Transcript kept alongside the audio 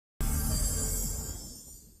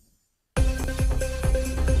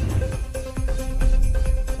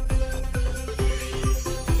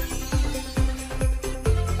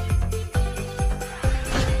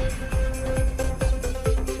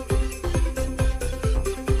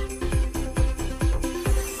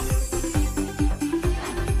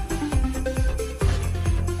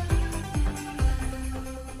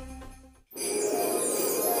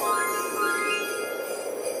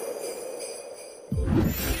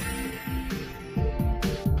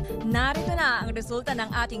Narito na ang resulta ng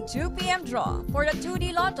ating 2 p.m. draw. For the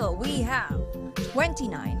 2D Lotto, we have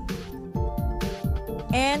 29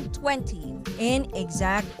 and 20 in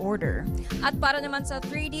exact order. At para naman sa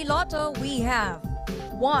 3D Lotto, we have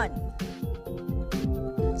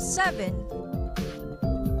 1, 7,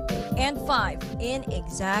 and 5 in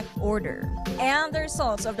exact order. And the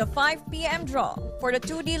results of the 5 p.m. draw. For the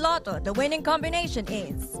 2D Lotto, the winning combination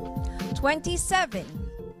is 27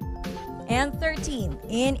 and 13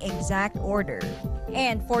 in exact order.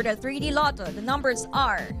 And for the 3D Lotto, the numbers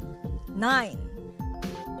are 9,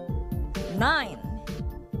 9,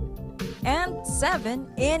 and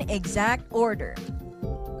 7 in exact order.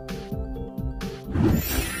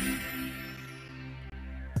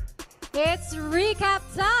 It's recap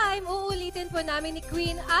time! Uulitin po namin ni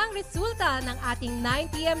Queen ang resulta ng ating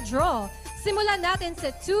 9 p.m. draw. Simulan natin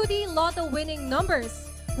sa 2D Lotto winning numbers.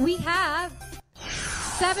 We have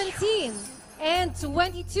 17 and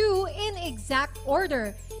 22 in exact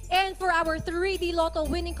order. And for our 3D Lotto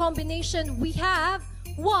winning combination, we have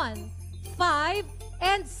 1, 5,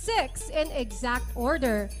 and 6 in exact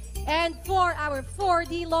order. And for our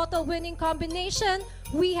 4D Lotto winning combination,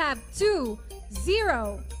 we have 2,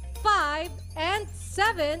 0, 5, and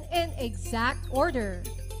 7 in exact order.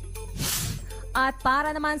 At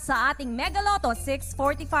para naman sa ating Mega Lotto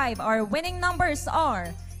 645, our winning numbers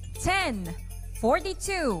are 10,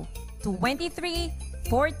 42, 23,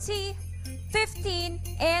 40, 15,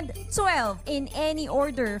 and 12 in any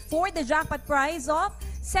order for the jackpot prize of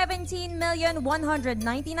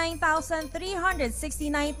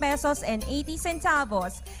 17,199,369 pesos and 80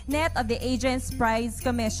 centavos net of the agent's prize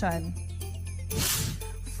commission.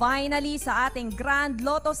 Finally, sa ating Grand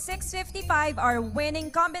Lotto 655, our winning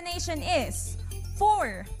combination is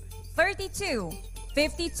 4, 32,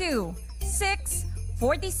 52, 6,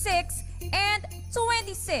 46, and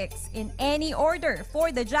 26 in any order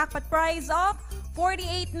for the jackpot prize of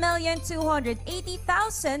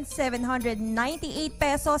 48,280,798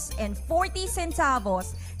 pesos and 40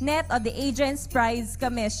 centavos net of the agent's prize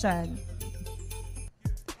commission.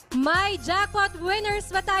 May jackpot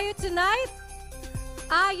winners ba tayo tonight?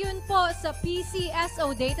 Ayon po sa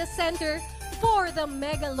PCSO Data Center for the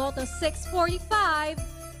Mega Lotto 645,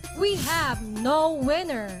 we have no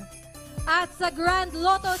winner. At sa Grand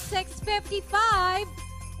Lotto 655,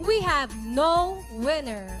 we have no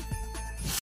winner.